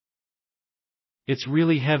It's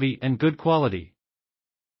really heavy and good quality.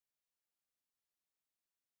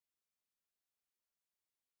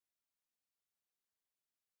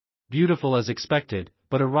 Beautiful as expected,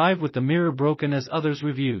 but arrived with the mirror broken as others'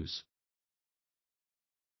 reviews.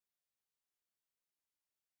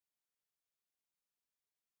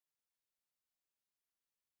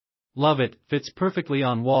 Love it, fits perfectly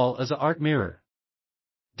on wall as a art mirror.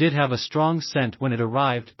 Did have a strong scent when it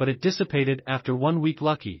arrived, but it dissipated after 1 week.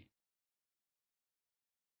 Lucky.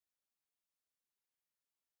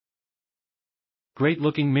 Great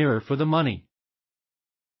looking mirror for the money.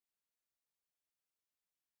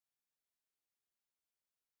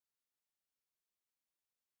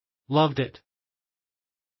 Loved it.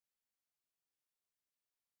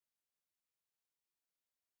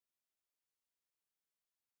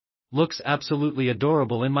 Looks absolutely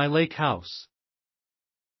adorable in my lake house.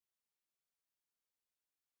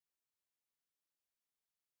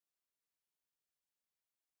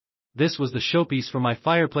 This was the showpiece for my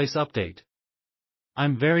fireplace update.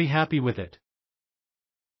 I'm very happy with it.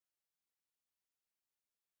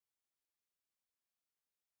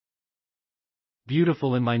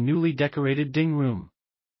 Beautiful in my newly decorated dinnng room.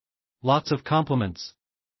 Lots of compliments.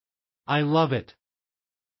 I love it.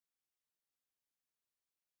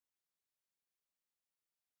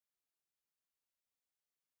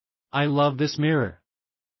 I love this mirror.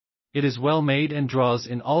 It is well made and draws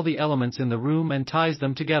in all the elements in the room and ties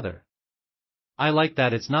them together. I like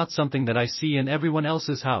that it's not something that I see in everyone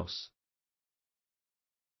else's house.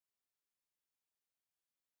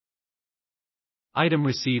 Item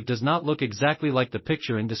received does not look exactly like the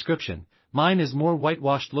picture in description. Mine is more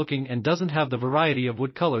whitewashed looking and doesn't have the variety of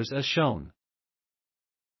wood colors as shown.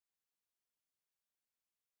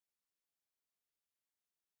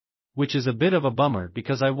 Which is a bit of a bummer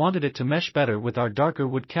because I wanted it to mesh better with our darker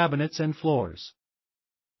wood cabinets and floors.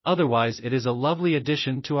 Otherwise it is a lovely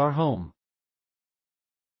addition to our home.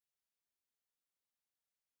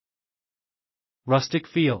 Rustic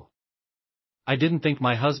feel. I didn't think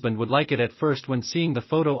my husband would like it at first when seeing the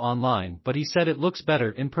photo online, but he said it looks better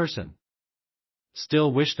in person.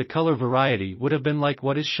 Still wish the color variety would have been like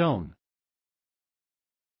what is shown.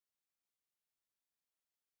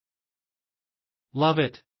 Love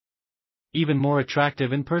it. Even more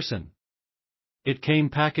attractive in person. It came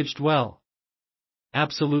packaged well.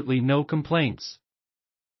 Absolutely no complaints.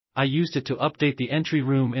 I used it to update the entry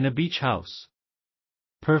room in a beach house.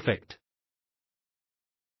 Perfect.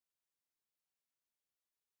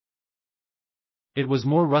 It was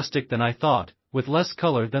more rustic than I thought, with less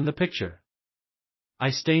color than the picture.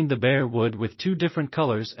 I stained the bare wood with 2 different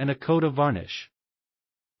colors and a coat of varnish.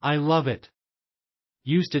 I love it.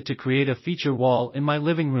 Used it to create a feature wall in my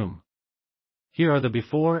living room. Here are the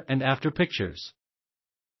before and after pictures.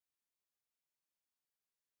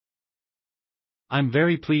 I'm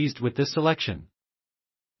very pleased with this selection.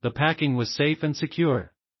 The packing was safe and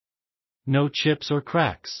secure. No chips or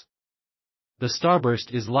cracks. The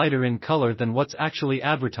Starburst is lighter in color than what's actually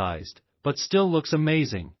advertised, but still looks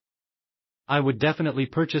amazing. I would definitely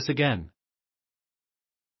purchase again.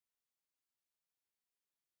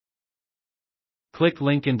 Click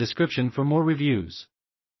link in description for more reviews.